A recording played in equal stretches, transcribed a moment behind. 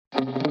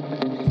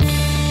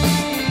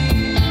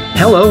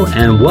Hello,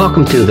 and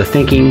welcome to the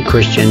Thinking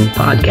Christian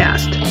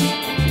Podcast.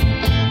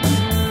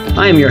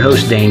 I am your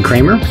host, Dane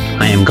Kramer.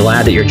 I am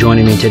glad that you're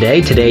joining me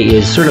today. Today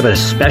is sort of a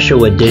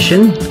special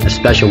edition, a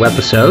special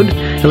episode.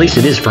 At least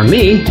it is for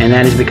me, and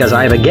that is because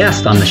I have a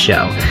guest on the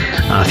show.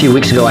 A few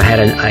weeks ago, I had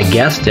a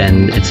guest,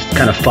 and it's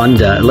kind of fun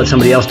to let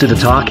somebody else do the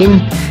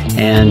talking.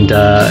 And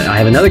I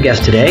have another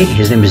guest today.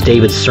 His name is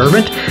David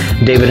Servant.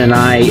 David and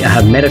I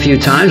have met a few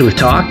times. We've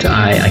talked.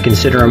 I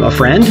consider him a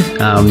friend.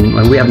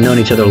 We haven't known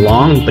each other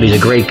long, but he's a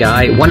great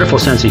guy, wonderful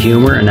sense of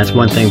humor, and that's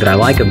one thing that I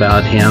like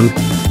about him.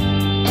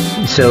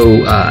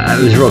 So I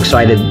was real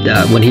excited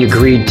when he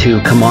agreed to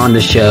come on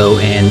the show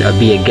and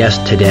be a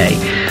guest today.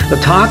 The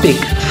topic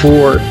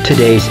for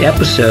today's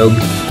episode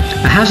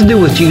has to do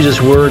with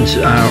Jesus' words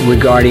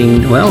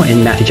regarding,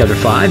 in Matthew chapter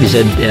 5, he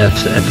said,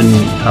 if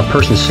a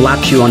person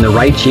slaps you on the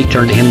right cheek,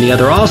 turn to him the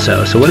other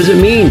also. So what does it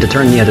mean to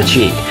turn the other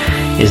cheek?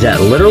 Is that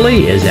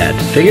literally? Is that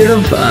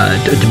figurative?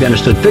 To be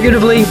understood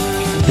figuratively?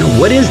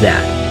 What is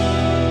that?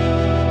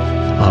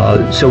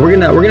 So we're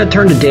gonna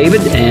turn to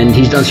David, and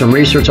he's done some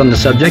research on the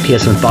subject. He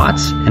has some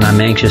thoughts, and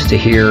I'm anxious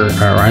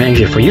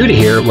for you to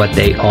hear what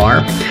they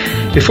are.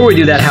 Before we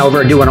do that,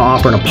 however, I do want to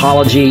offer an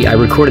apology. I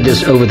recorded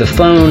this over the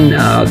phone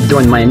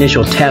during my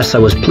initial tests. I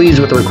was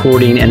pleased with the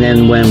recording, and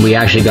then when we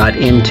actually got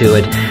into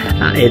it,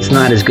 it's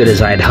not as good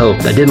as I had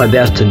hoped. I did my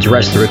best to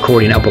dress the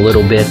recording up a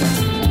little bit,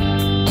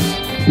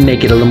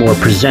 make it a little more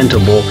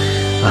presentable.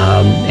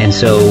 And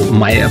so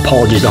my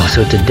apologies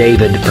also to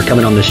David for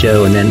coming on the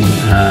show and then,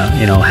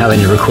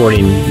 having the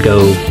recording go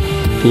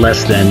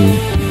less than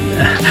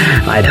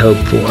I'd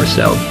hoped for.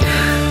 So,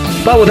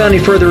 but without any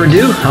further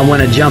ado, I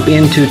want to jump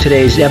into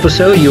today's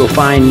episode. You'll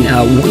find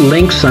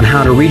links on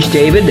how to reach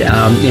David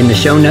in the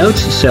show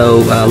notes. So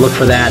look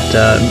for that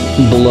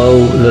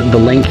below the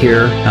link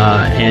here,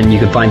 and you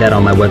can find that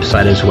on my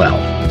website as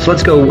well. So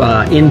let's go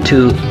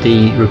into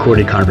the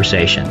recorded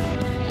conversation.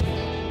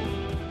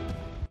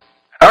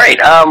 All right.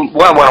 I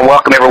want to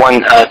welcome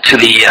everyone to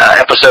the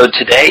episode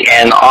today.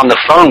 And on the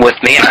phone with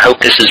me, and I hope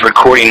this is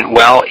recording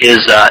well, is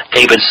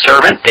David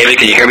Servant. David,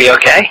 can you hear me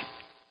okay?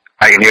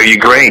 I can hear you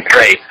great.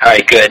 Great. All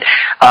right, good.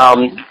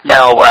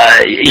 Now,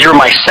 you're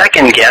my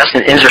second guest,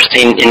 and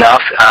interesting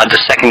enough, the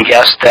second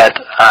guest that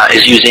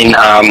is using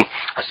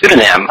a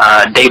pseudonym.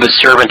 David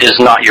Servant is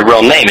not your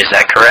real name. Is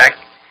that correct?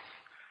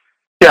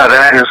 Yeah,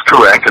 that is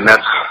correct, and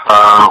that's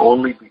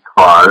only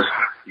because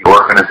the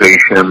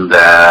organization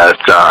that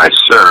I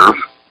serve,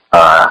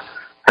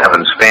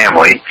 Heaven's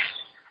Family,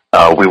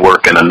 we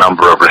work in a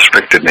number of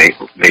restricted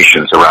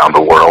nations around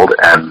the world,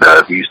 and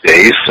these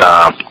days,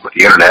 with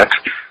the Internet,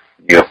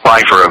 you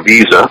apply for a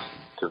visa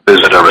to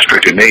visit a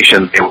restricted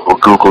nation, they will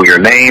Google your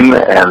name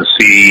and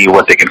see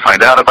what they can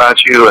find out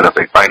about you, and if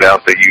they find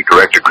out that you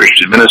direct a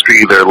Christian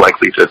ministry, they're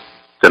likely to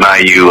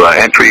deny you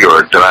entry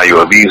or deny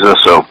you a visa.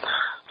 So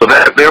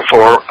that,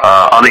 therefore,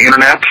 on the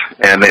Internet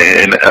and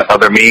in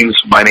other means,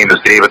 my name is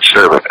David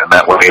Servant, and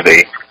that way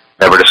they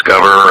never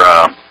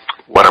discover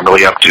what I'm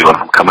really up to when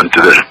I'm coming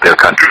to their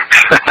country.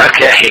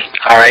 Okay,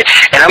 all right.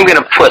 And I'm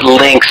going to put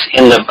links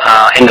in the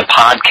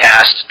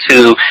podcast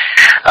to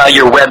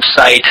your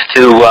website,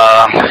 to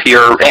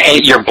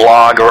your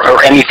blog,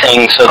 or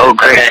anything, so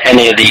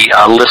any of the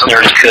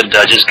listeners could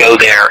just go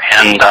there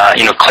and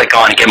click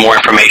on and get more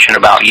information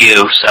about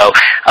you. So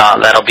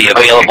that'll be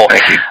available.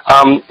 Thank you.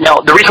 Now,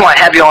 the reason why I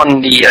have you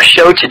on the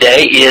show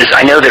today is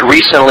I know that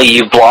recently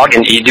you blog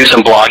and you do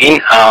some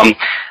blogging.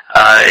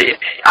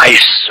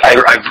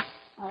 I've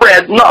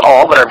read, not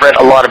all, but I've read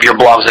a lot of your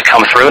blogs that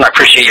come through, and I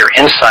appreciate your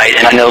insight.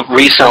 And I know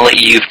recently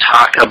you've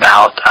talked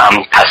about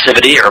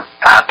passivity or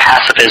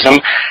pacifism,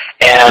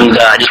 and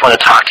I just want to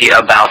talk to you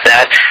about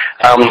that.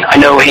 I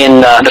know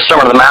in the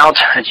Sermon on the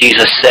Mount,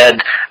 Jesus said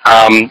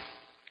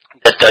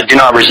that do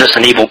not resist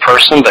an evil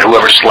person, but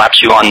whoever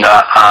slaps you on the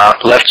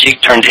left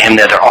cheek, turn to him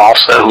the other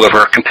also.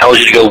 Whoever compels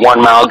you to go 1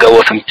 mile, go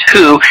with him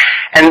 2.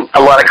 And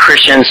a lot of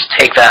Christians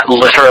take that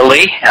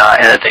literally,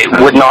 and that they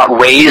would not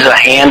raise a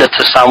hand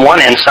to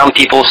someone, and some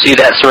people see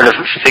that sort of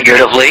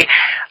figuratively.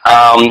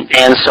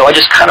 And so I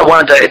just kind of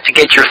wanted to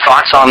get your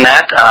thoughts on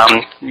that,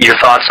 your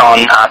thoughts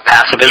on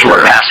pacifism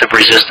or passive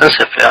resistance,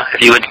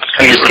 if you would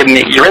just give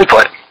me your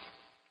input.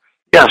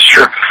 Yeah,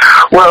 sure.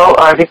 Well,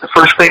 I think the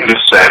first thing to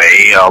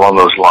say along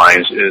those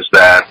lines is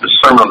that the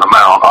Sermon on the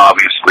Mount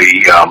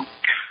obviously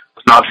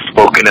was not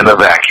spoken in a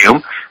vacuum.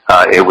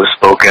 It was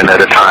spoken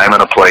at a time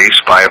and a place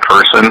by a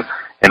person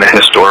in a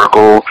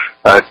historical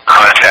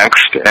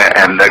context,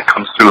 and that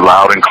comes through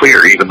loud and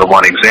clear. Even the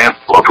one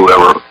example of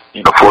whoever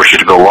force you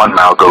to go 1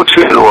 mile, go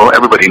 2. Well,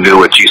 everybody knew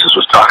what Jesus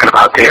was talking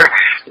about there.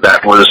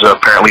 That was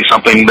apparently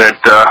something that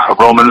a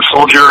Roman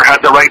soldier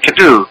had the right to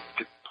do.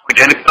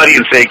 To anybody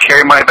and say,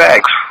 carry my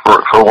bags for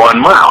 1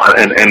 mile.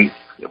 And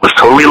it was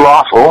totally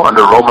lawful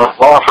under Roman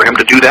law for him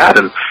to do that.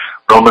 And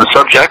Roman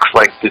subjects,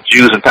 like the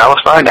Jews in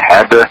Palestine,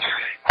 had to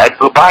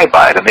abide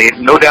by it. And they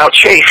no doubt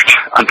chafed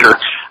under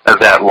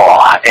that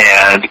law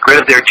and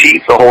gritted their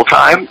teeth the whole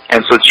time.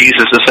 And so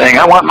Jesus is saying,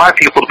 I want my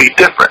people to be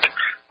different,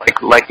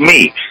 like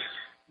me.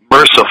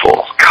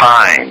 merciful,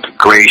 kind,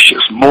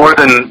 gracious, more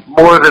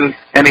than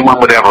anyone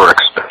would ever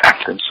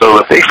expect. And so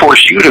if they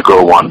force you to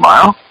go 1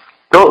 mile,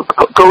 go 2,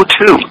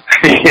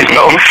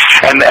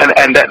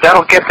 and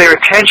that'll get their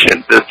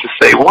attention to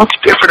say, what's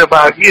different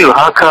about you?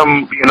 How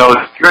come,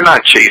 you're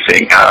not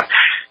chasing,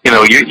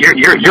 you're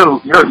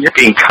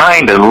being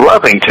kind and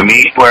loving to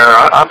me where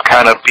I'm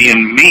kind of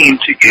being mean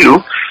to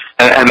you,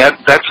 and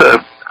that's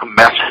a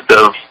method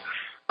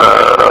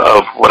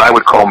of what I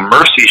would call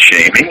mercy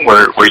shaming,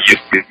 where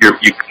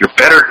you're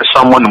better to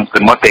someone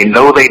than what they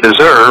know they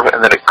deserve,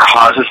 and then it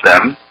causes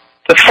them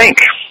to think.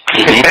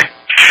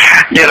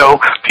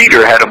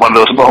 Peter had one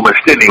of those moments,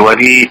 didn't he, when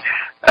he,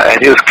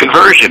 at his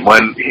conversion,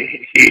 when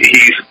he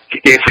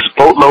gave his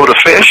boatload of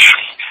fish,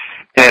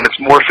 and it's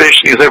more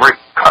fish than he's ever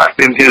caught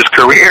in his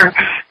career,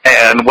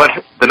 and what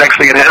the next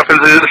thing that happens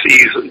is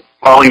he's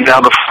falling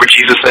down before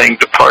Jesus saying,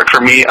 "Depart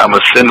from me, I'm a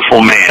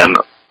sinful man,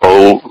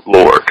 O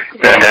Lord."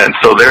 And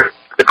so they're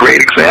a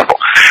great example.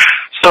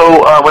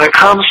 So when it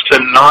comes to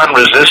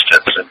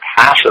non-resistance and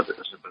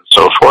pacifism and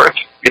so forth,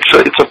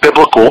 it's a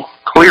biblical,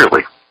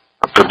 clearly,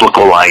 a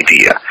biblical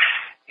idea.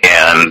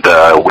 And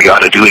we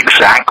ought to do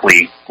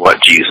exactly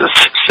what Jesus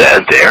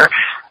said there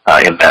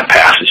in that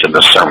passage in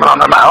the Sermon on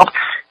the Mount.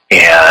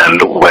 And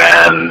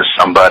when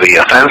somebody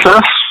offends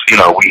us,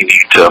 we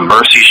need to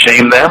mercy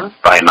shame them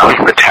by not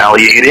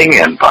retaliating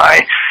and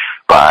by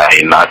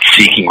not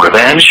seeking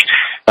revenge.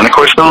 And of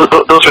course,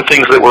 those are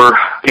things that were,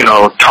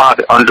 taught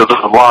under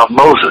the law of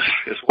Moses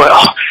as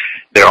well.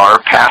 There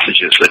are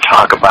passages that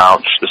talk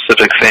about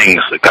specific things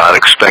that God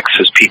expects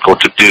His people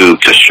to do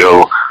to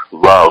show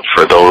love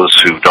for those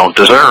who don't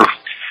deserve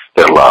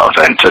their love,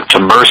 and to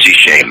mercy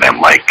shame them.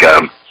 Like,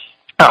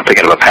 I'm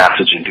thinking of a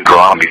passage in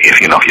Deuteronomy.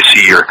 If you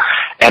see your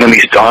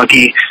enemy's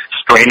donkey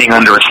straining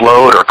under its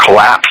load or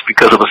collapse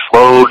because of its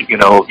load, you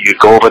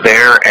go over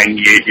there and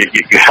you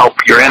help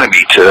your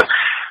enemy to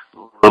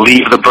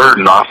relieve the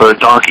burden off of the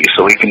donkey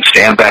so he can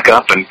stand back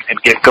up and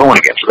get going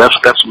again. So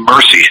that's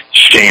mercy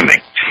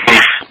shaming.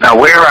 Now,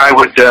 where I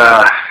would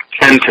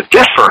tend to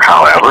differ,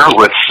 however,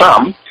 with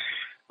some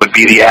would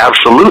be the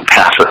absolute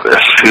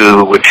pacifists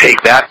who would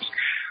take that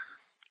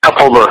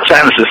couple of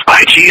sentences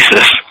by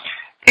Jesus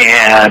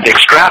and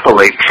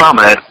extrapolate from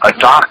it a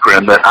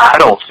doctrine that I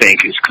don't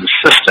think is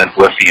consistent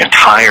with the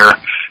entire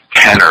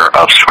tenor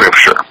of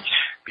Scripture.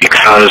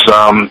 Because,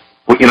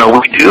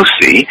 we do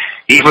see,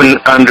 even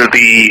under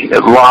the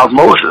law of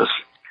Moses,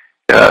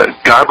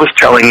 God was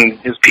telling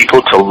His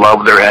people to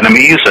love their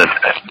enemies and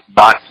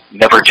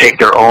never take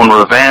their own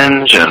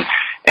revenge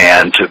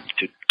and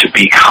to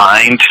be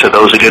kind to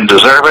those who didn't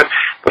deserve it.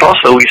 But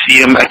also we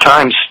see Him at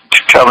times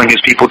telling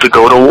His people to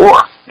go to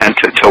war and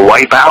to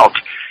wipe out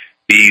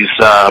these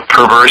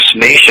perverse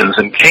nations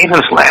in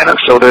Canaan's land. And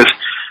so there's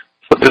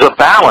a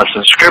balance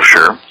in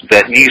Scripture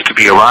that needs to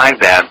be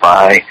arrived at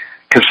by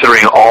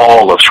considering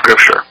all of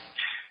Scripture.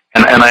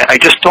 And I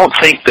just don't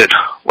think that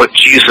what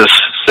Jesus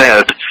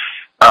said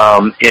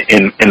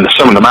in the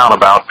Sermon on the Mount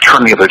about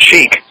turning the other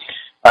cheek,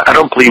 I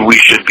don't believe we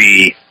should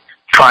be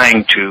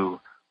trying to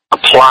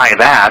apply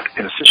that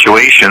in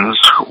situations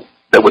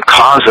that would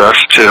cause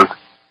us to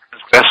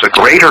transgress a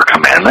greater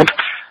commandment,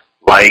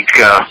 like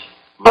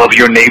love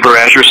your neighbor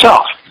as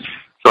yourself.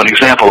 So an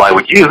example I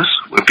would use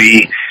would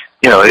be,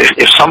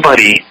 if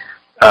somebody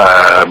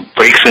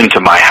breaks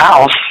into my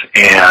house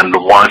and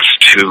wants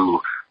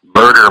to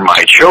murder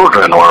my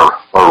children or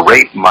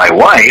rape my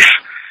wife,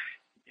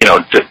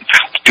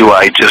 do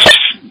I just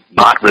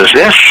not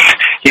resist,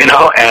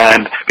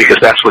 and because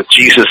that's what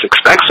Jesus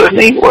expects of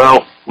me?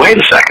 Well, wait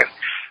a second.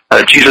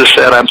 Jesus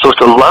said I'm supposed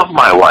to love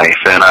my wife,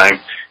 and I'm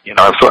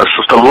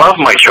supposed to love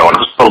my children,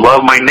 I'm supposed to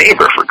love my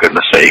neighbor, for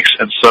goodness sakes.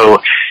 And so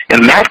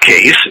in that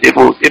case,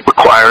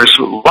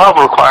 love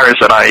requires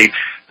that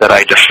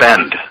I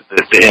defend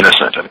the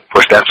innocent. And of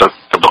course, that's a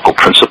biblical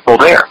principle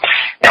there.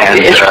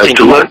 And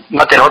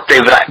not to interrupt,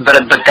 David, but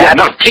that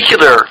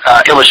particular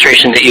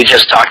illustration that you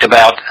just talked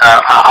about,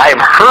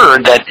 I've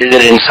heard that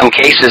in some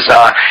cases,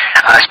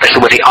 especially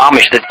with the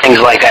Amish, that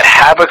things like that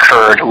have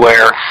occurred,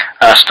 where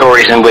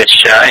stories in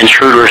which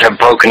intruders have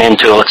broken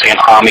into, let's say, an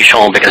Amish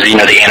home, because the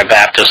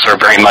Anabaptists are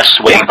very much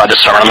swayed by the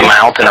Sermon on the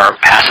Mount and are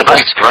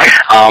pacifists, right.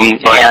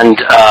 And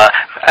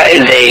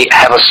they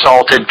have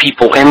assaulted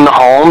people in the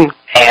home,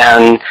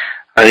 and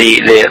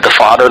the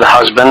father, the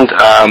husband,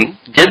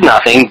 did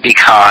nothing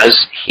because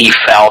he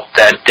felt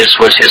that this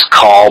was his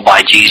call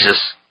by Jesus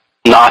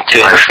not to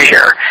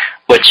interfere,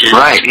 which is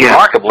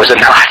remarkable, is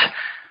it not?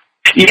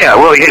 Yeah,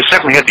 well, he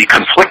certainly had to be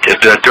conflicted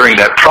during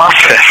that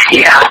process.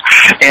 Yeah.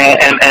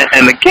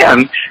 And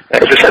again,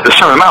 as I said, the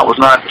Sermon on the Mount was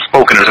not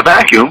spoken in a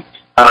vacuum.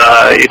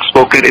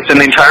 It's in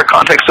the entire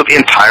context of the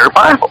entire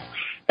Bible.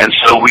 And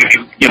so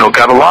we've,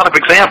 got a lot of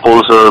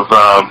examples of,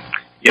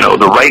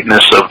 the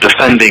rightness of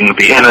defending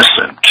the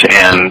innocent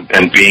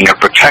and being a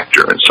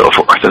protector and so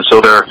forth. And so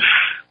there are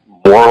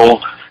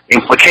moral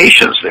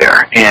implications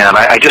there. And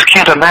I just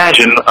can't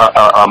imagine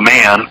a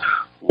man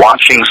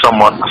watching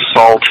someone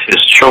assault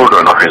his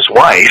children or his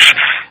wife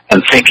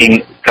and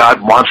thinking,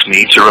 God wants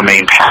me to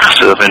remain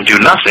passive and do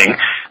nothing.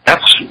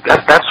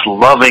 That's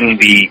loving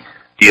the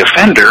the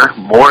offender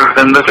more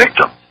than the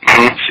victim.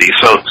 Mm-hmm. See,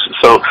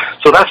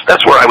 so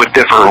that's where I would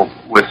differ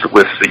with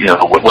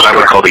what I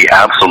would call the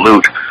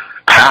absolute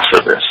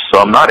pacifist. So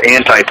I'm not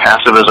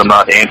anti-pacifist. I'm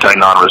not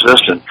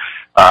anti-non-resistant.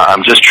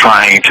 I'm just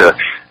trying to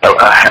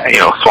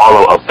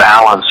follow a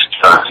balanced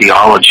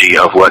theology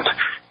of what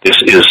this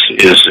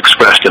is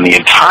expressed in the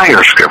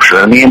entire Scripture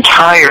and the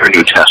entire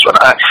New Testament.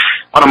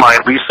 One of my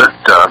recent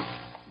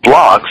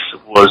blogs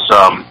was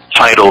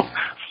titled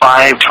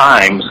 5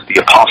 Times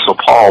the Apostle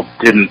Paul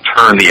Didn't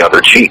Turn the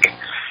Other Cheek.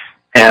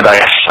 And I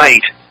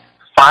cite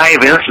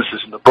 5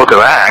 instances in the book of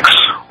Acts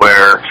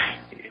where,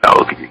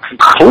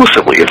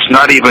 conclusively, it's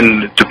not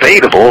even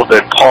debatable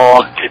that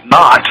Paul did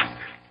not,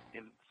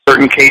 in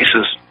certain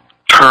cases,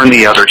 turn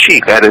the other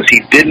cheek. That is,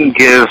 he didn't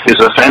give his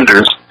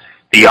offenders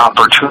the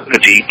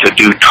opportunity to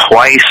do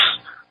twice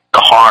the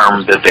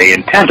harm that they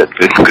intended,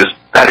 because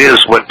that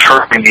is what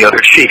turning the other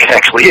cheek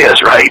actually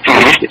is, right?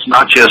 Mm-hmm. It's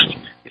not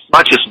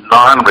just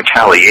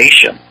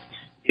non-retaliation.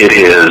 It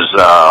is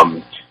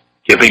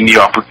giving the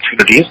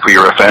opportunity for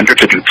your offender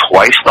to do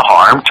twice the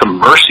harm, to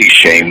mercy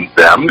shame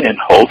them in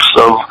hopes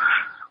of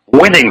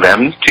winning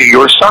them to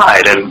your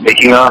side and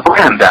making a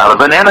friend out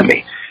of an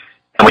enemy.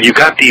 And when you've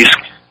got these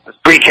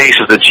 3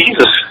 cases that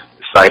Jesus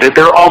cited,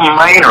 they're all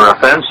minor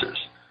offenses.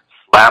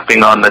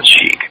 Slapping on the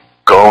cheek,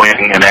 going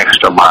an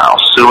extra mile,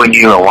 suing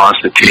you and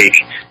wants to take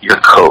your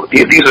coat.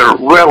 These are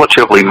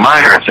relatively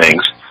minor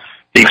things.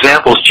 The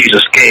examples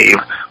Jesus gave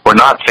were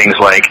not things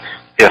like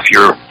if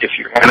your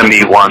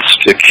enemy wants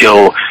to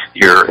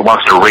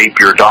rape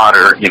your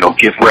daughter,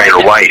 give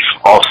your wife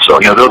also.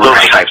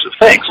 Those types of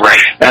things. Right.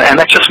 And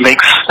that just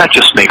makes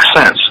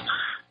sense.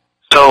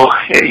 So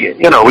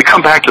we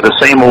come back to the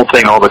same old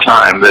thing all the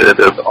time.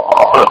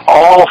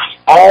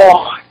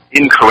 All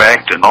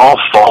incorrect and all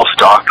false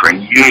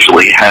doctrine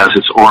usually has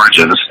its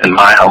origins, in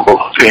my humble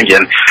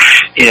opinion,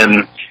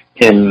 in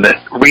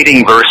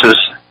reading verses,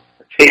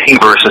 taking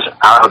verses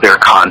out of their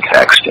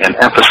context and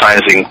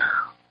emphasizing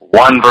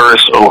one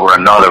verse over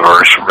another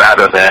verse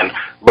rather than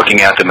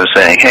looking at them and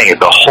saying, hey,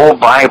 the whole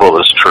Bible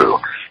is true.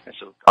 And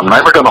so I'm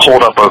never going to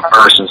hold up a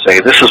verse and say,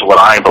 this is what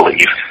I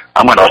believe.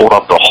 I'm going to hold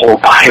up the whole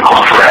Bible.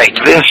 Right.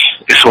 This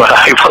is what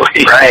I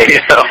believe. Right.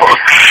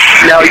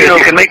 Now,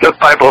 you can make the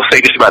Bible say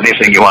just about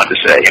anything you want to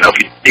say. If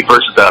you take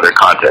verses out of their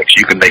context,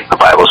 you can make the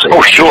Bible say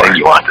anything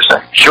you want to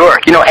say. Sure.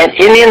 And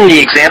in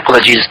the example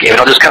that Jesus gave, and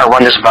I'll just kind of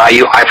run this by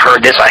you. I've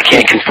heard this. I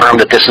can't confirm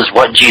that this is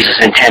what Jesus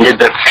intended,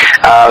 but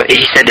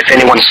he said, if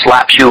anyone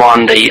slaps you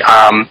on the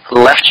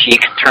left cheek,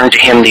 turn to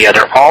him the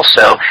other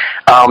also.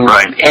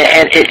 Right.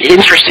 And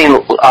interesting,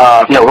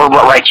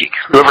 right cheek.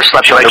 Whoever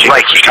slaps you on the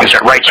right cheek. I'm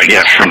sorry, right cheek.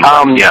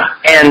 Yeah.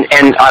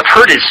 And I've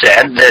heard it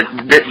said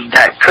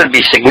that could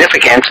be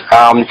significant.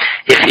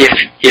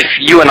 If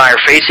you and I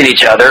are facing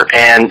each other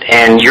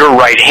and you're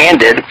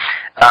right-handed,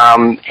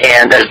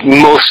 and as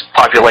most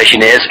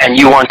population is, and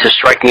you want to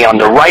strike me on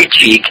the right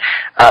cheek,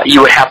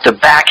 you would have to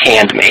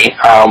backhand me,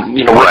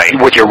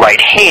 with your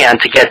right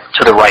hand to get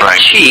to the right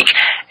cheek.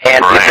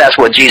 And if that's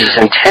what Jesus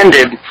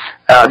intended,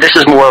 this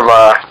is more of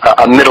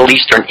a Middle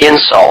Eastern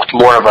insult,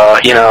 more of a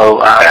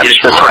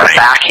just to sort of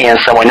backhand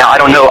someone. Now I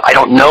don't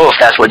know if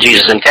that's what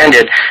Jesus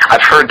intended.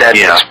 I've heard that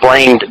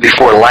explained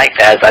before like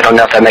that. I don't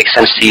know if that makes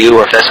sense to you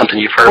or if that's something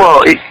you've heard.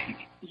 Well,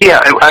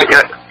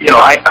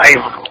 I've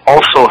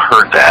also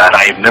heard that.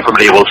 I've never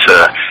been able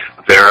to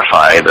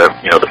verify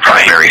the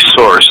primary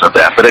source of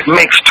that, but it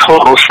makes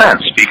total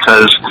sense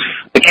because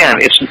again,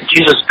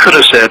 Jesus could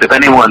have said if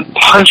anyone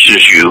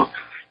punches you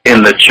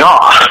in the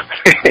jaw,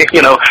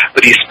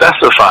 but he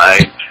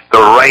specified the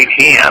right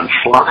hand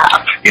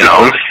slap,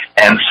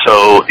 and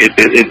so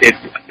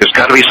there's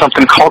got to be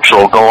something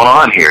cultural going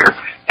on here.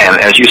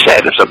 And as you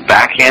said, it's a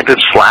backhanded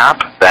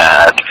slap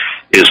that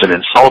is an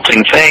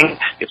insulting thing.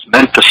 It's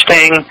meant to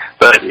sting,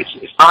 but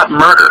it's not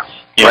murder.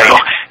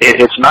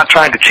 It's not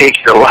trying to take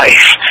your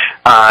life.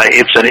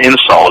 It's an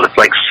insult. It's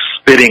like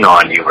spitting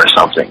on you or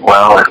something.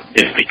 Well,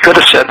 if he could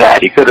have said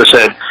that, he could have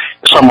said,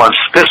 if someone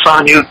spits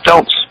on you,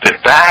 don't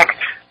spit back.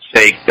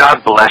 Say,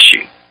 God bless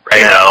you,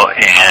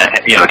 and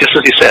just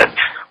as he said,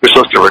 we're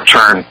supposed to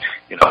return,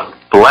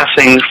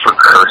 blessings for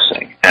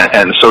cursing,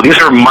 and so these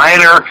are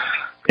minor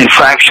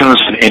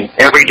infractions in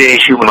everyday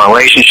human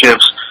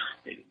relationships.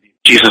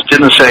 Jesus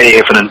didn't say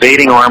if an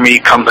invading army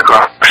comes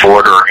across the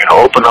border,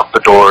 open up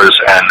the doors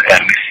and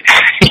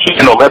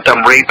let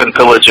them rape and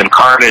pillage and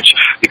carnage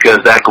because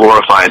that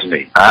glorifies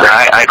me.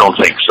 I don't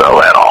think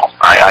so at all.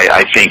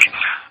 I think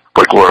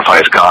what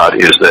glorifies God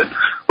is that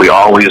we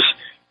always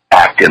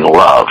act in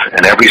love,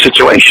 and every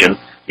situation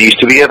needs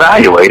to be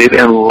evaluated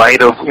in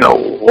light of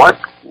what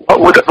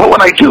would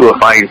I do if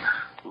I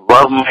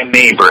love my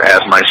neighbor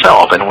as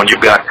myself? And when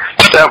you've got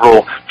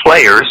several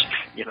players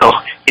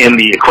in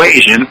the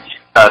equation,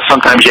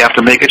 sometimes you have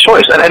to make a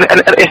choice. And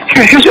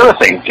here's the other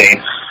thing,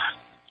 Dane.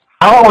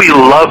 How are we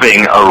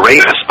loving a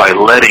rapist by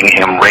letting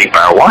him rape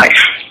our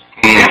wife?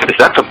 Is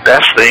that the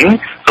best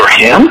thing for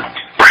him?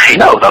 Right.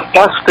 No, the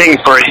best thing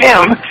for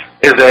him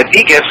is that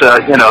he gets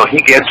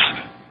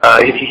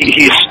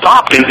he's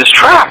stopped in his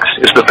tracks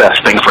is the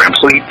best thing for him.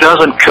 So he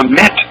doesn't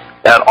commit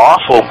that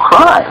awful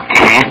crime.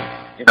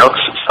 You know,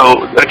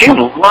 so again,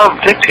 love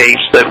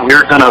dictates that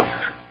we're going to,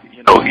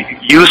 you know,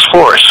 use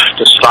force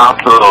to stop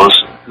those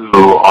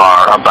who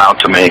are about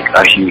to make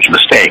a huge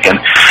mistake. And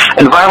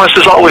violence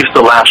is always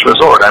the last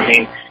resort. I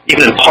mean,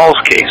 even in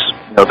Paul's case,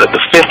 you know, the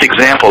fifth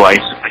example I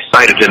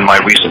cited in my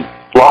recent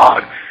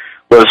blog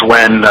was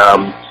when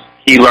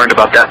he learned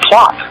about that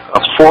plot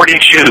of 40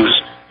 Jews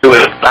who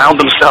had bound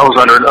themselves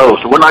under an oath.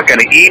 We're not going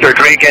to eat or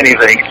drink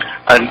anything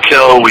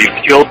until we've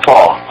killed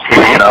Paul.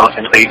 You know,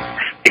 and they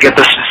get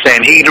the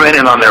Sanhedrin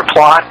in on their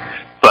plot,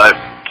 but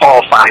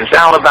Paul finds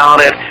out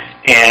about it,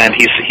 and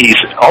he's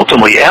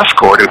ultimately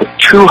escorted with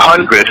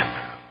 200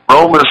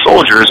 Roman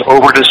soldiers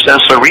over to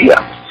Caesarea.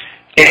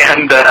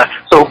 And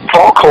so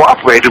Paul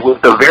cooperated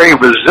with a very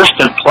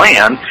resistant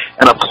plan,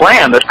 and a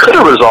plan that could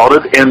have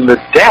resulted in the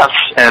deaths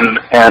and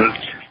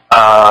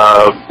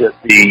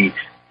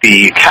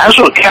the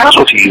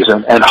casualties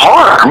and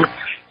harm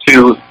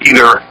to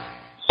either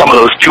some of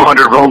those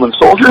 200 Roman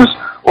soldiers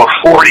or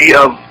 40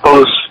 of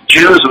those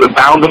Jews who had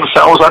bound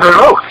themselves under an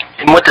oath.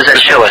 And what does that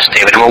show us,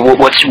 David?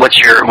 What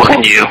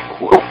can you?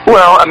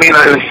 Well, I mean,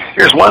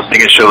 here's one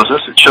thing it shows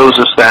us. It shows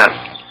us that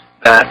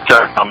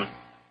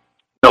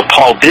you know,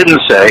 Paul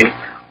didn't say,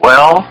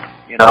 well,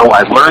 you know,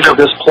 I've learned of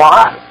this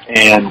plot,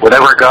 and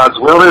whatever God's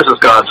will is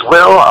God's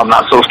will. I'm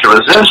not supposed to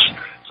resist.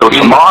 So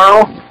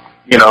tomorrow,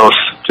 you know,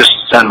 just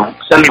send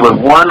me with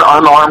one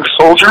unarmed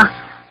soldier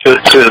to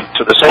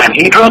the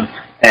Sanhedrin,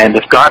 and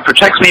if God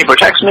protects me, he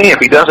protects me. If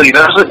he doesn't, he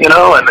doesn't, you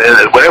know, and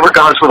whatever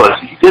God's will is.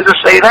 He didn't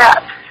say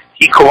that.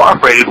 He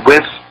cooperated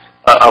with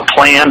a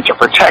plan to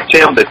protect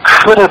him that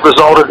could have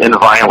resulted in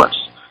violence.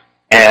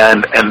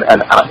 And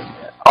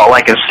all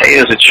I can say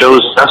is it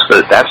shows us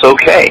that that's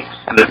okay,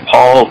 and that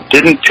Paul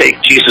didn't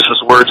take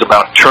Jesus' words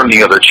about turn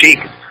the other cheek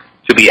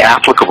to be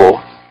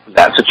applicable in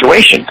that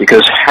situation,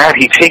 because had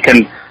he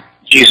taken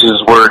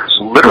Jesus' words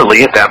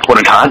literally at that point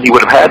in time, he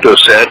would have had to have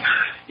said,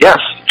 yes,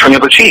 turn the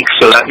other cheek.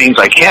 So that means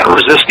I can't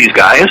resist these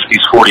guys,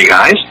 these 40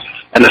 guys,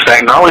 and the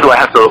fact not only do I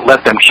have to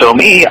let them kill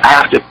me, I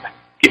have to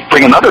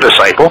bring another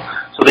disciple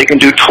so they can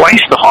do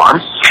twice the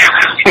harm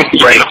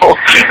right,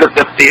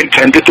 that they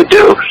intended to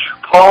do.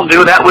 Paul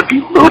knew that would be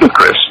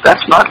ludicrous.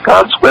 That's not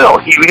God's will.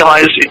 He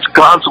realized it's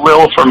God's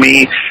will for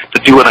me to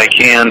do what I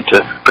can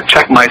to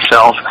protect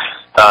myself.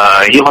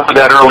 He learned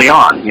that early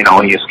on. You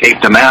know, he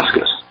escaped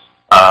Damascus.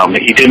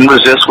 He didn't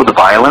resist with the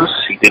violence.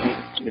 He didn't,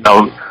 you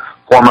know,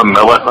 form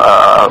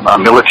a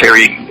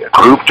military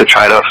group to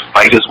try to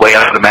fight his way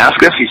out of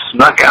Damascus. He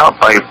snuck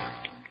out by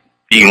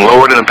being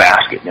lowered in a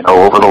basket, you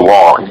know, over the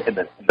wall in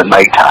the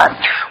nighttime,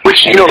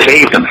 which, you know,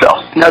 saved himself.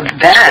 Now,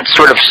 that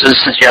sort of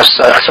suggests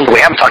something we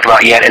haven't talked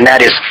about yet, and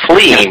that is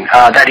fleeing.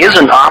 That is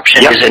an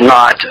option, is it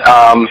not?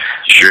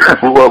 Sure.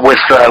 With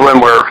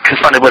when we're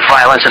confronted with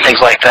violence and things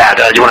like that.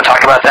 Do you want to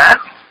talk about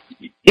that?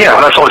 Yeah,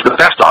 well, that's always the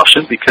best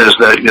option, because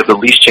you have the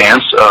least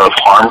chance of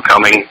harm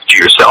coming to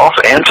yourself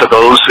and to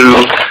those who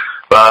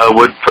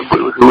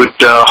would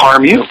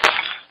harm you.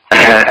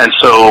 And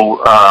so,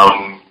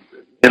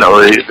 you know,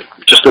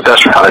 just the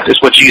best route is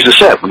what Jesus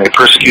said: when they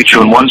persecute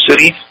you in one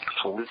city,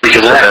 flee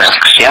to the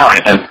next. Yeah,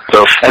 and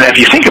if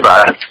you think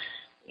about it,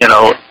 you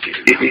know,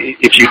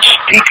 if you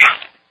speak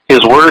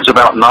his words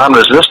about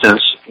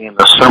non-resistance in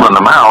the Sermon on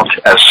the Mount,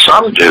 as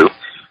some do,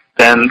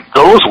 then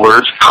those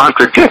words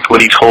contradict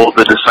what he told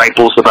the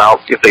disciples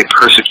about if they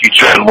persecute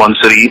you in one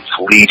city,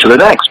 flee to the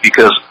next.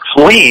 Because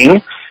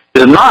fleeing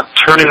is not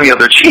turning the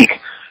other cheek.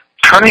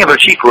 Turning the other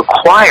cheek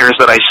requires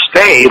that I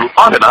stay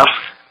long enough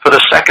for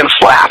the second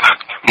slap.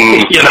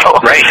 You know,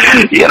 right?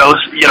 You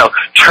know,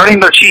 turning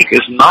their cheek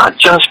is not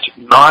just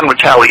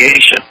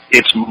non-retaliation.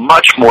 It's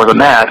much more than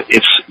that.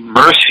 It's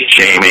mercy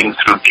shaming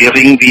through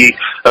giving the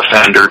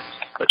offender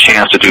a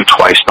chance to do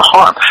twice the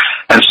harm.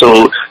 And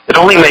so it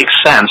only makes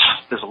sense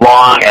as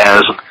long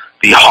as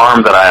the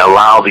harm that I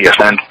allow the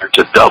offender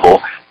to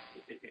double,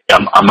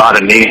 I'm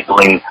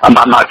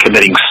not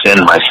committing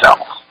sin myself.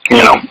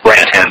 You know,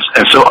 right? And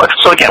so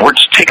again, we're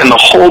just taking the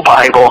whole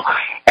Bible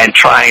and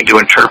trying to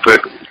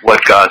interpret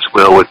what God's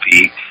will would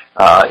be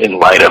in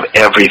light of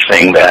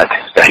everything that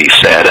he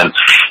said. And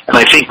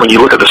I think when you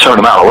look at the Sermon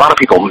on the Mount, a lot of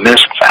people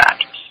miss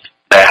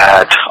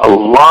that a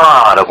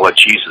lot of what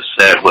Jesus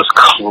said was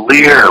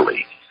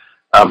clearly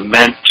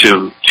meant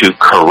to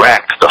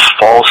correct the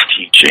false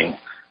teaching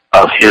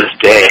of his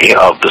day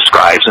of the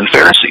scribes and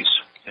Pharisees.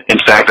 In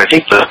fact, I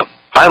think the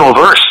final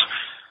verse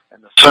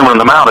in the Sermon on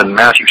the Mount in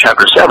Matthew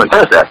chapter 7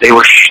 says that they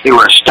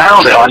were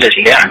astounded on his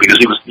teaching because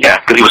he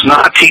was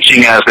not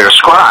teaching as their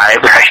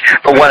scribe, right?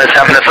 But one is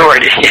having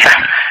authority.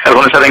 As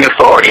one is having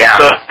authority.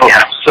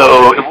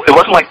 So it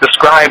wasn't like the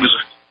scribes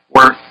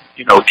weren't,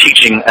 you know,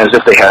 teaching as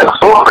if they had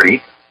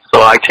authority.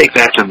 So I take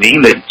that to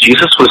mean that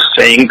Jesus was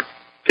saying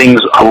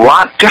things a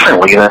lot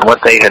differently than what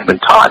they had been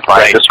taught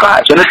by the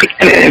scribes. And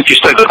if you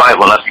study the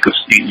Bible enough, you can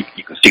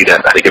see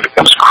that. I think it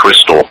becomes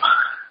crystal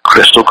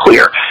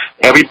clear.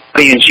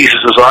 Everybody in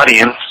Jesus'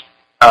 audience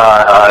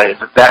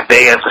that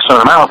day at the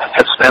Sermon on the Mount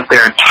had spent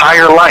their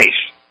entire life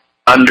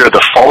under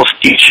the false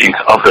teaching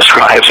of the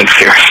scribes and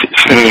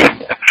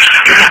Pharisees.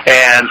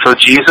 And so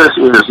Jesus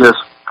is this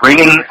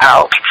bringing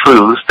out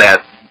truths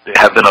that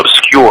have been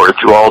obscured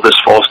through all this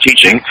false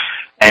teaching,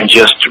 and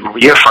just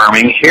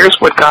reaffirming, here's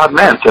what God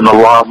meant in the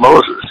law of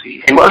Moses.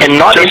 And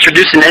not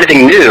introducing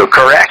anything new,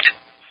 correct?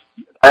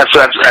 That's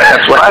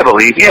what I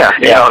believe. Yeah,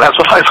 you know, that's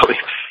what I believe.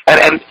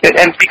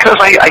 And because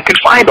I could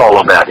find all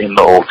of that in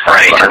the Old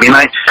Testament. Right. I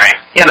mean,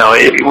 you know,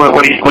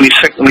 when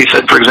he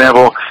said, for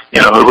example,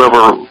 you know,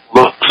 whoever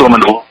looks to him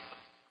and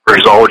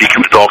he's already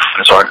committed all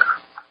his heart.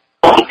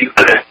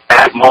 At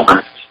that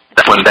moment,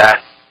 when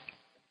that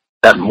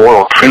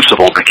moral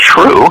principle is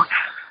true,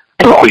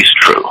 it's always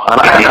true.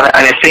 And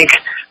I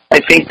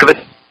think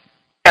the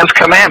 10th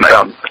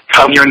commandment,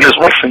 come near his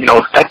wife, you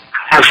know, that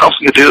has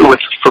something to do with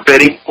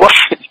forbidding lust.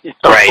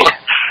 Right.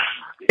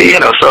 You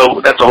know,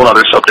 so that's a whole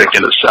other subject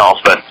in itself.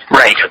 But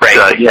right.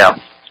 Yeah.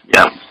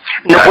 Now,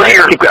 what are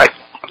your?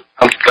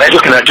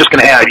 Just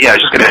going to add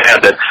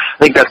that I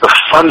think that the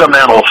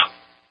fundamental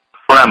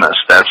premise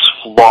that's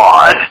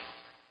flawed,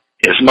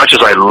 as much as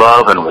I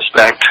love and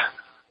respect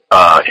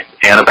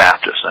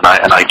Anabaptists, and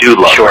I do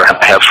love, sure,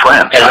 I have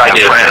friends. As I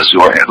do. Friends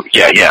who are,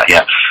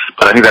 yeah.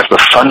 But I think that's the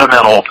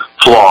fundamental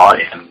flaw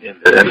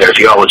in their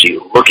theology,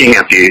 looking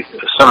at the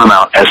Sermon on the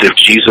Mount as if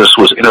Jesus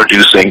was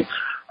introducing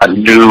a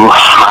new,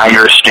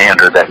 higher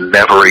standard that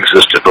never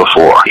existed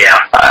before. Yeah,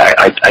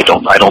 I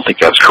don't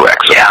think that's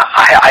correct. So. Yeah,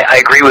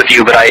 I agree with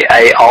you, but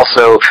I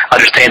also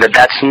understand that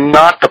that's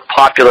not the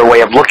popular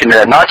way of looking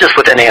at it. Not just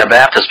within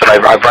Anabaptists, but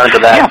I've run into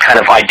that kind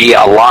of idea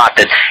a lot.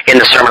 That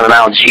in the Sermon on the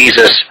Mount,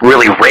 Jesus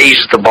really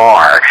raised the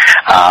bar,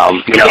 as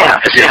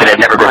if it had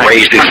never been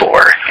raised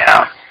before.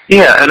 Yeah.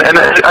 Yeah, and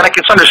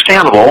it's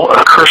understandable.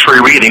 A cursory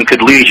reading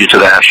could lead you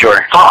to that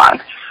thought.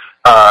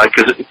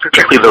 Because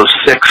particularly those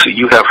 6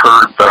 you have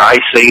heard that I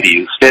say to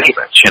you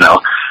statements, you know.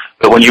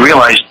 But when you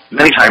realize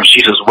many times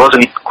Jesus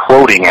wasn't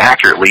quoting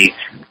accurately,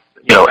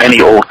 you know,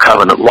 any old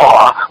covenant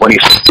law when he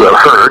said you have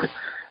heard,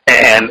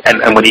 and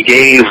when he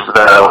gave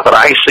the what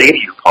I say to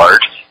you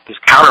part, his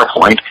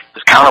counterpoint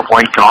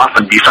can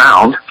often be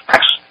found.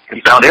 Can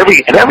be found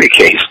in every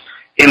case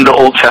in the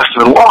Old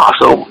Testament law.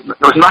 So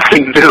there's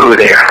nothing new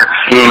there.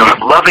 You know,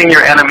 loving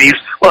your enemies.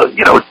 Well,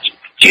 you know,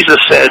 Jesus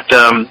said,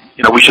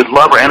 we should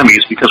love our enemies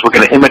because we're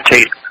going to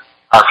imitate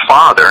our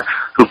Father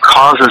who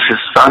causes his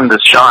sun to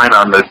shine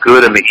on the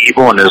good and the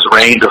evil and his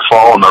rain to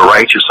fall on the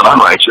righteous and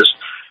unrighteous.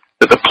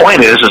 But the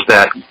point is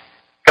that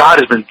God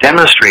has been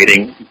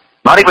demonstrating,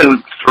 not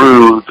even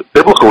through the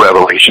biblical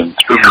revelation,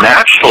 through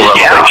natural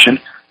revelation,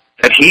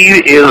 that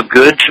he is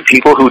good to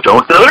people who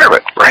don't deserve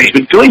it. Right? He's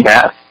been doing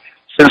that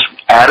since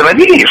Adam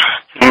and Eve.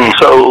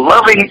 So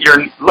loving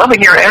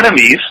your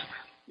enemies,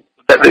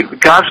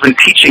 God's been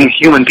teaching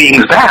human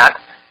beings that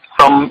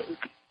from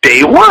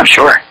day one.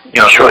 Sure.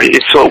 You know, so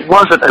it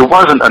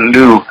wasn't a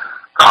new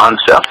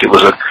concept. It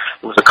was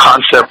a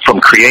concept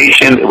from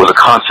creation. It was a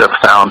concept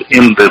found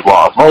in the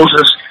law of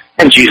Moses,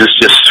 and Jesus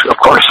just, of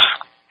course,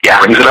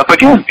 brings it up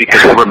again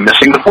because they were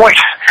missing the point.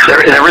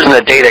 There isn't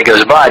a day that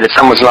goes by that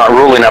someone's not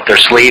rolling up their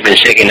sleeve and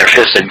shaking their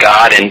fist at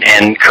God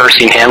and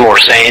cursing him or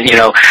saying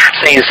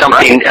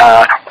something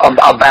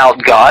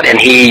about God, and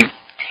He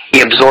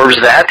absorbs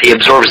that. He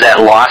absorbs that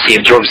loss. He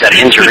absorbs that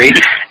injury,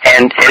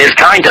 and is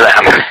kind to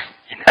them.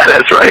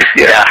 That's right.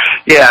 Yeah.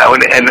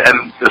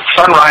 And the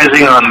sun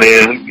rising on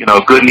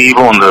the good and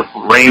evil, and the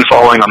rain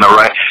falling on the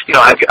right. You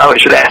know, I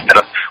should add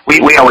that we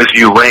always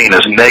view rain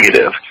as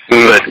negative,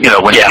 but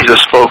when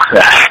Jesus spoke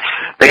that,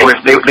 they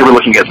were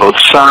looking at both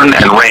sun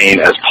and rain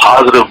as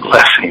positive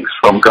blessings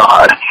from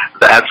God.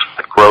 That's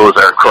what grows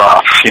our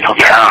crops.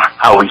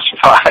 How we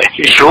survive.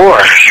 Sure.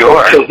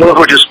 So those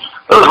were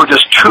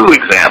just 2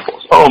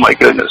 examples. Oh my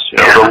goodness!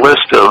 The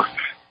list of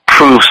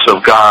proofs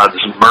of God's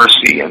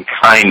mercy and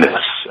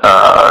kindness,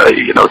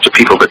 to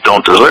people that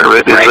don't deserve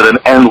it, is an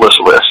endless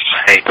list.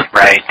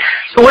 Right.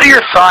 So what are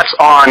your thoughts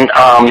on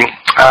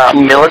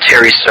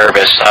military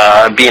service,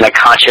 being a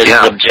conscious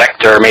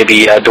objector,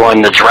 maybe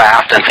during the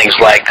draft and things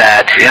like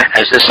that? Yeah.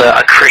 Is this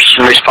a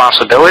Christian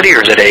responsibility,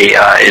 or is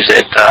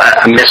it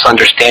a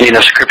misunderstanding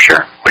of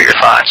Scripture? What are your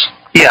thoughts?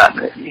 Yeah.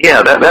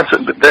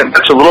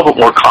 That's a little bit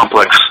more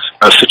complex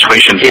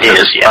situation. It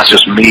is. It's not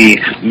just me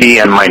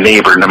and my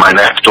neighbor, and my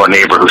next door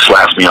neighbor who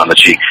slaps me on the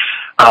cheek.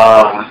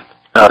 And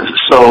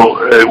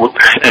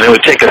it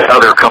would take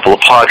another couple of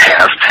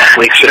podcasts at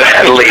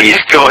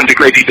least go into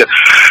great detail.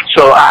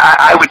 So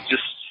I would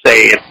just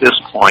say at this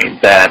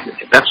point that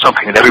that's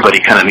something that everybody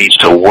kind of needs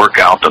to work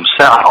out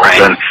themselves,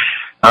 and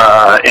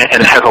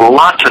it has a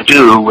lot to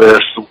do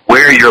with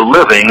where you're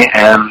living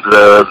and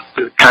the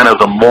kind of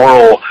the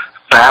moral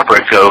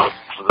fabric of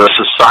the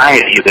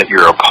society that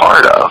you're a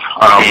part of.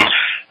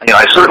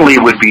 I certainly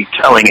would be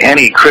telling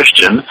any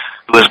Christian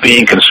who is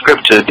being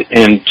conscripted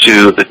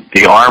into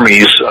the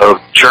armies of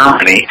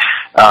Germany,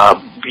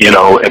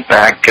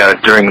 back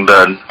during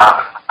the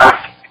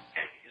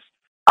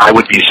I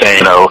would be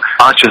saying,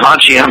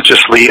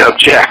 conscientiously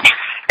object.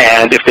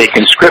 And if they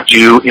conscript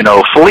you,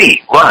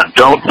 flee, run.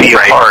 Don't be a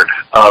part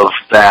of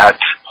that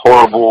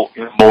horrible,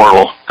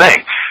 immoral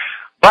thing.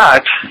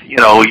 But, you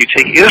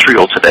take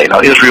Israel today.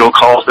 Now, Israel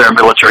calls their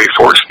military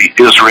force the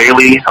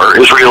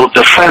Israel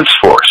Defense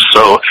Force.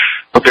 So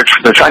But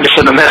they're trying to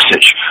send a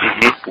message.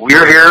 Mm-hmm.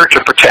 We're here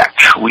to protect.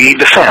 We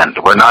defend.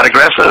 We're not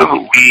aggressive.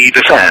 We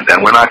defend,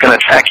 and we're not going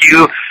to attack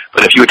you.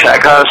 But if you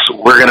attack us,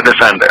 we're going to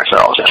defend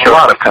ourselves. And a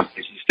lot of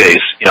companies these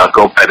days,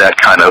 go by that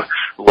kind of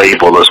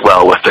label as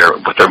well with their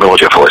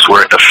military force.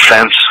 We're a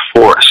defense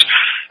force,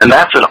 and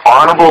that's an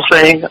honorable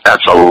thing.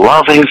 That's a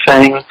loving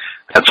thing.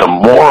 That's a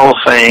moral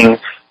thing.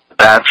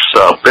 That's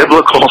a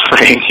biblical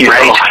thing.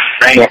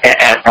 Right.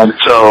 And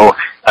so.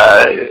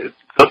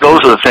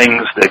 Those are the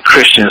things that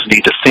Christians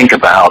need to think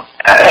about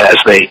as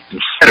they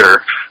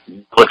consider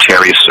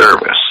military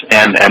service.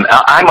 And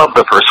I'm of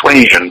the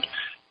persuasion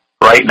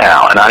right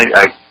now, and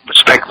I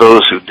respect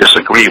those who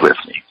disagree with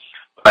me,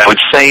 but I would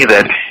say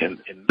that in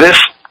this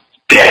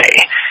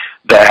day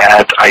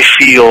that I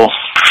feel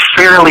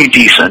fairly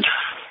decent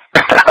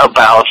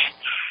about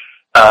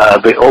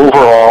the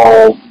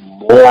overall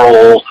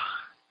moral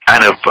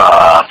kind of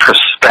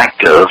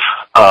perspective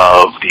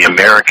of the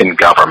American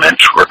government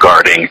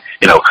regarding,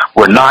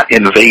 we're not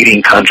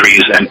invading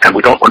countries and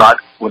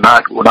we're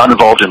not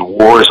involved in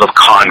wars of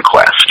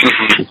conquest.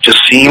 Mm-hmm. It just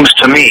seems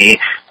to me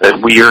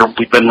that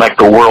we've been like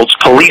the world's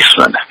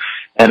policemen.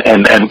 And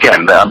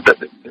again,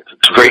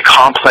 it's very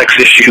complex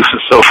issues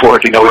and so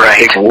forth. We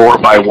take war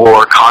by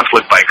war,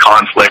 conflict by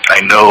conflict.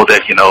 I know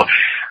that,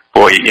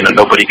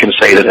 nobody can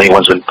say that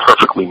anyone's been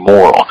perfectly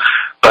moral.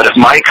 But if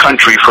my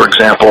country, for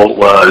example,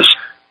 was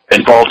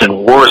involved in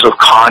wars of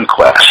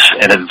conquest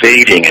and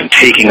invading and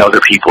taking other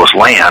people's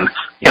land,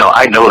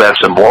 I know that's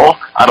immoral.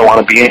 I don't want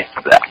to be in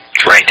that.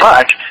 Right.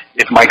 But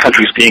if my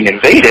country's being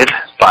invaded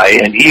by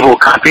an evil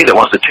country that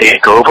wants to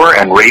take over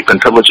and rape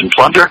and pillage and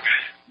plunder,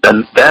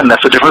 then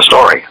that's a different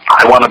story.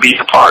 I want to be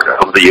a part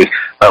of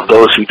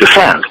those who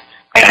defend,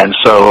 and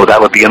so that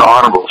would be an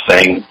honorable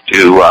thing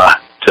to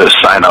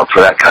sign up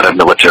for that kind of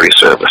military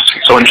service.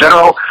 So in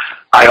general,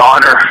 I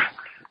honor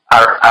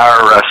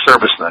our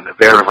servicemen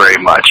very, very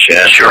much,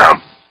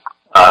 and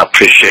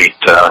appreciate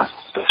the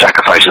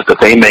sacrifices that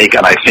they make,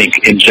 and I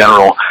think in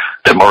general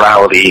that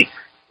morality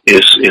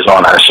is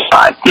on our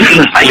side,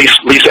 at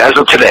least as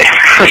of today.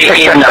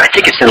 I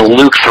think it's in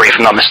Luke 3, if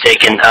I'm not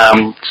mistaken.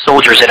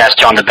 Soldiers had asked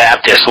John the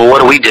Baptist, well,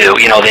 what do we do?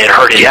 They had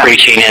heard his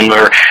preaching and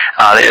were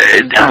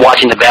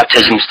watching the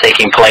baptisms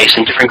taking place,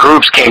 and different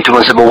groups came to him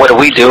and said, well, what do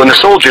we do? And the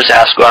soldiers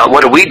asked,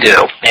 what do we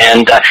do?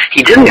 And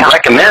he didn't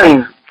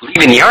recommend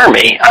leaving the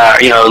army,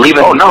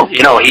 leaving. Oh no!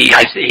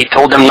 He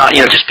told them not.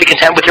 Just be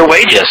content with your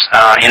wages.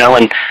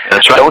 And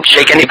that's right. Don't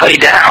shake anybody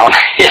down.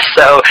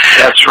 So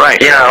that's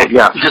right.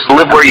 Just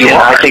live where you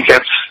are. I think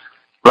that's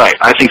right.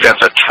 I think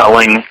that's a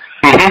telling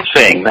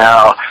thing.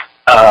 Now,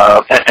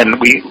 and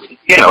we,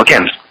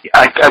 again,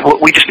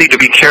 we just need to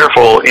be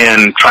careful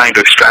in trying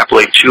to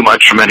extrapolate too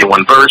much from any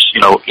one verse.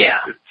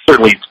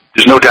 Certainly,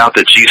 there's no doubt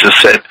that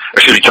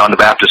John the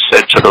Baptist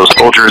said to those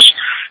soldiers,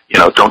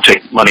 don't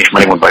take money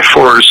from anyone by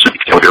force,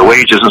 with your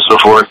wages and so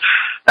forth.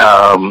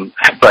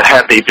 But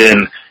had they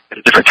been at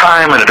a different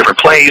time, in a different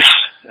place,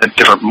 a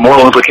different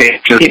moral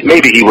implications,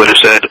 maybe he would have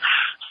said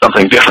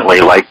something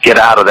differently, like get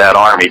out of that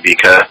army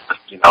because,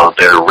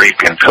 they're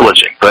raping and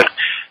pillaging. But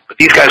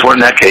these guys weren't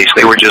in that case.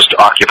 They were just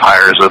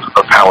occupiers of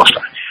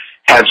Palestine.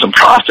 Had some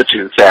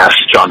prostitutes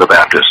asked John the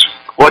Baptist,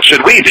 what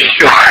should we do?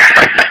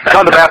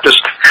 John the Baptist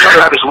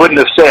wouldn't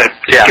have said,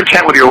 be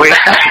content with your wages.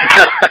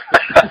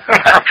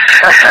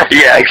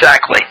 Yeah,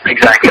 exactly.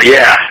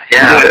 Yeah.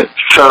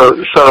 So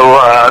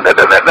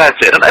that's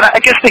it. And I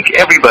just think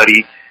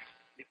everybody,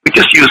 we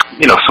just use,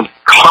 some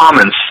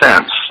common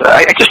sense.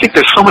 I just think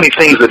there's so many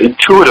things that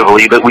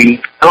intuitively that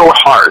we know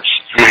hearts.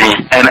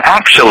 Mm-hmm. And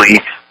actually,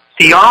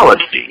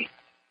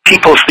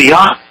 people's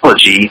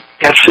theology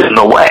gets in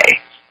the way.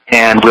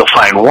 And we'll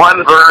find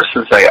one verse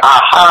and say,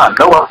 aha,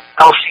 no one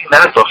else seen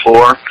that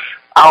before.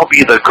 I'll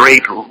be the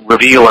great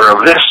revealer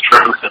of this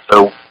truth that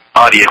the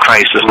body of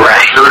Christ is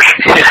right.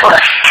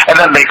 And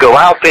then they go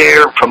out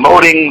there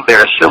promoting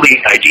their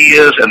silly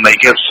ideas, and they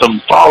get some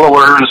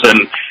followers,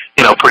 and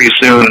pretty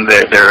soon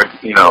they're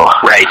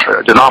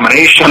a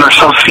denomination or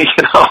something.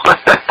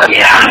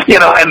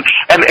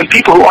 And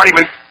people who aren't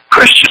even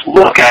Christians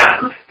look at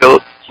it and go,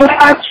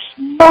 that's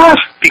not,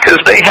 because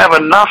they have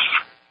enough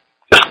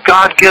just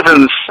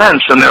God-given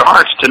sense in their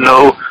hearts to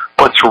know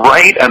what's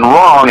right and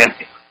wrong. And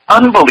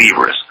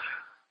unbelievers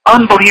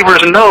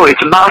know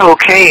it's not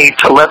okay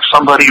to let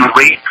somebody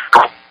rape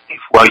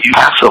while you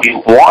passively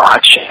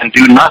watch and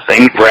do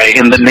nothing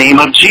in the name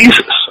of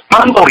Jesus.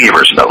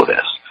 Unbelievers know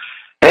this.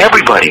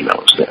 Everybody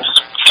knows this.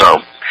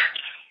 So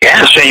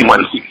it's a shame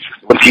when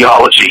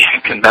theology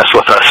can mess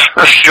with us.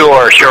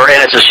 Sure.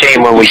 And it's a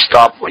shame when we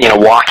stop,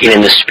 walking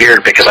in the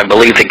Spirit, because I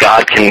believe that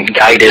God can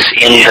guide us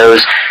in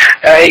those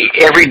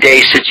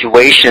everyday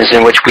situations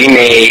in which we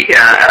may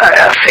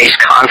face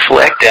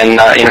conflict, and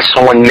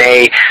someone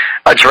may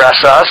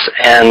address us,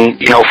 and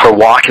if we're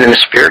walking in the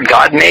Spirit,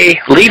 God may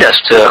lead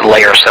us to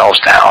lay ourselves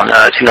down,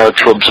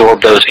 to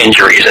absorb those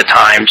injuries at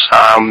times,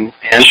 and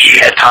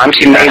at times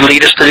He may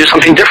lead us to do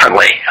something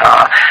differently.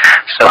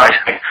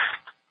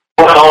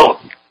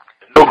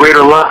 No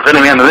greater love than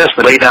any man than this,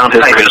 to lay down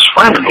his life for his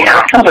friend.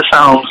 That kind of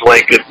sounds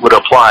like it would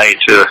apply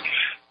to,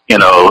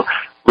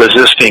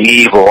 resisting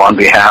evil on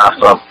behalf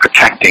of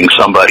protecting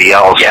somebody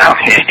else and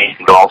paying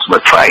the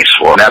ultimate price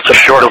for. And that's a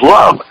sort of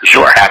love.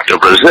 Sure. An act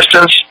of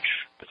resistance.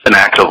 It's an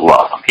act of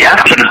love. Yeah.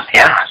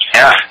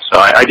 So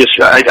I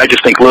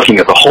just think looking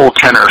at the whole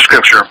tenor of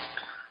Scripture,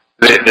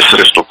 this is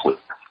crystal clear.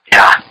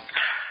 Yeah.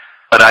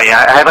 But I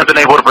haven't been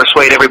able to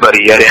persuade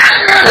everybody yet.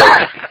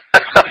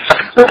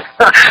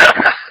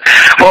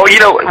 Well, you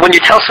know, when you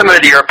tell somebody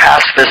that you're a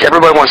pacifist,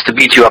 everybody wants to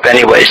beat you up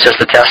anyways just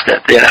to test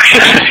it. You know?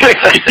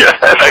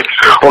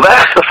 Well,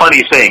 that's the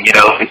funny thing, you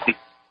know,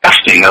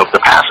 testing of the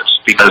pacifists,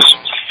 because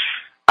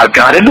I've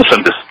got into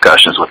some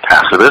discussions with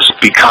pacifists,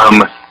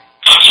 become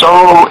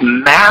so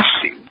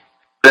nasty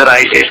that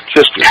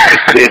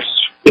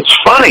it's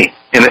funny.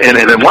 In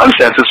one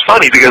sense, it's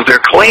funny because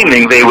they're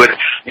claiming they would,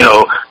 you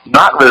know,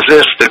 not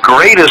resist the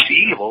greatest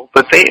evil,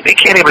 but they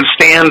can't even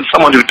stand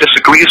someone who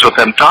disagrees with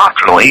them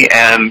doctrinally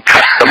and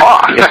cut them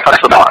off.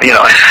 You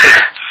know.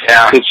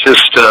 It's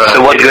just.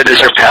 So what good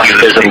does your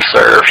pacifism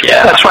serve?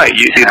 Yeah, that's right.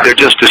 They're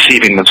just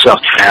deceiving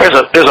themselves.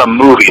 Yeah. There's a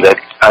movie that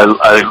I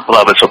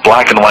love. It's a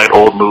black and white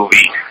old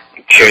movie.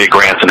 Cary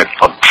Grant's in it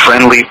called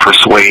Friendly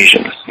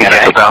Persuasion, and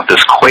it's about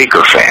this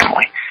Quaker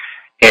family.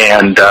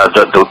 And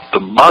the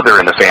mother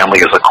in the family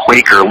is a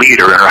Quaker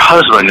leader, and her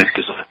husband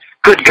is a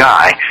good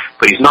guy,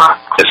 but he's not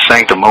as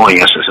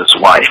sanctimonious as his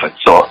wife. And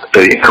so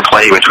the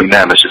interplay between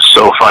them is just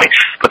so funny.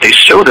 But they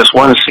show this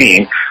one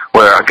scene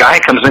where a guy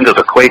comes into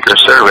the Quaker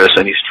service,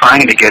 and he's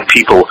trying to get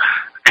people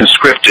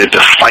conscripted to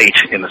fight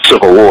in the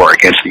Civil War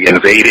against the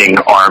invading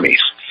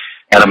armies.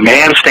 And a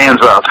man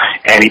stands up,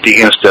 and he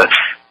begins to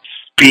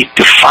speak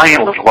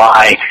defiantly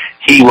why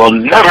he will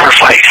never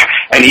fight.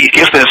 And he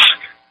gives this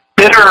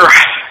bitter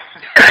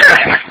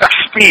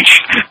speech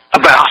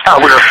about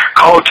how we're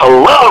called to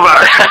love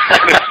our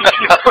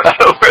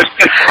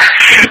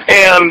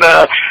and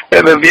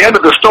at the end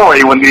of the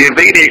story, when the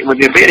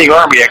invading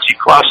army actually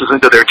crosses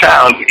into their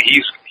town,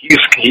 he's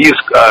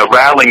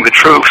rallying the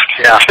troops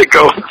to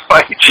go and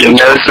fight.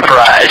 No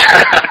surprise.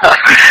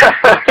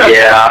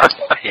 Yeah.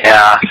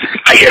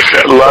 I guess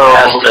that love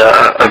has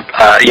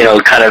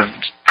to, kind of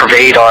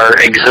pervade our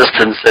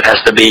existence. It has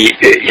to be,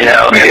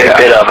 every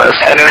bit of us.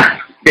 And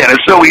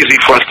it's so easy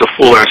for us to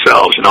fool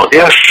ourselves, you know.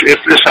 Yes,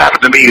 if this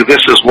happened to me,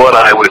 this is what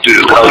I would do.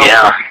 Oh,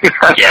 yeah.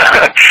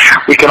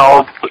 We can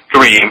all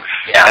dream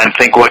and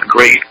think what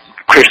great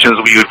Christians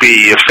we would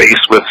be if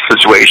faced with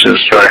situations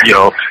that,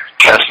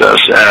 test us.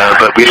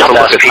 But we have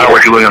to look at how we're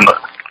doing on the,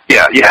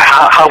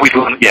 how we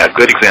doing,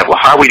 good example.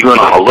 How are we doing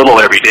on the little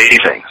everyday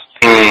things?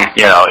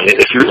 You know,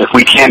 if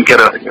we can't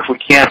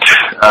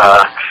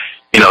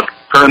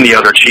turn the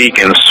other cheek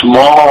in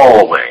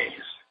small ways,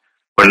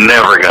 we're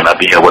never going to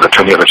be able to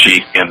turn the other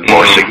cheek in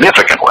more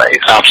significant ways.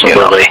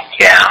 Absolutely.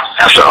 Yeah,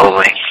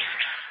 absolutely.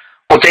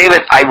 Well,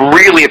 David, I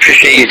really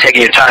appreciate you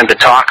taking your time to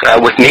talk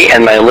with me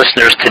and my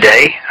listeners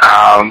today.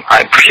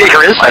 I appreciate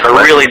your insight. I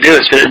really do.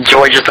 It's been a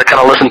joy just to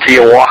kind of listen to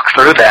you walk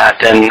through that.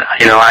 And,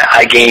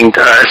 I gained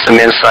some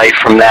insight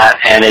from that.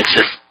 And it's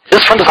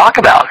just fun to talk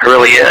about. It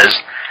really is.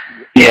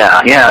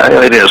 Yeah,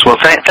 it is. Well,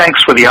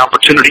 thanks for the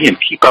opportunity, and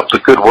keep up the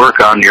good work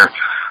on your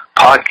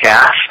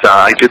podcast.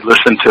 I did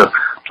listen to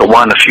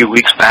one a few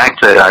weeks back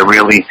that I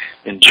really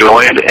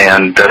enjoyed,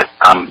 and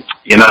I'm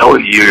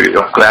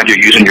glad you're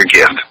using your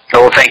gift.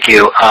 Oh, thank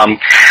you.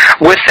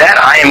 With that,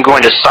 I am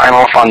going to sign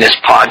off on this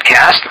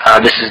podcast.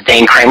 This is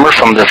Dane Kramer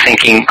from the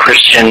Thinking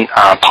Christian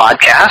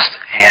podcast,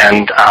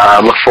 and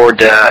look forward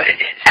to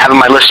having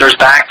my listeners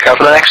back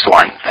for the next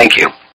one. Thank you.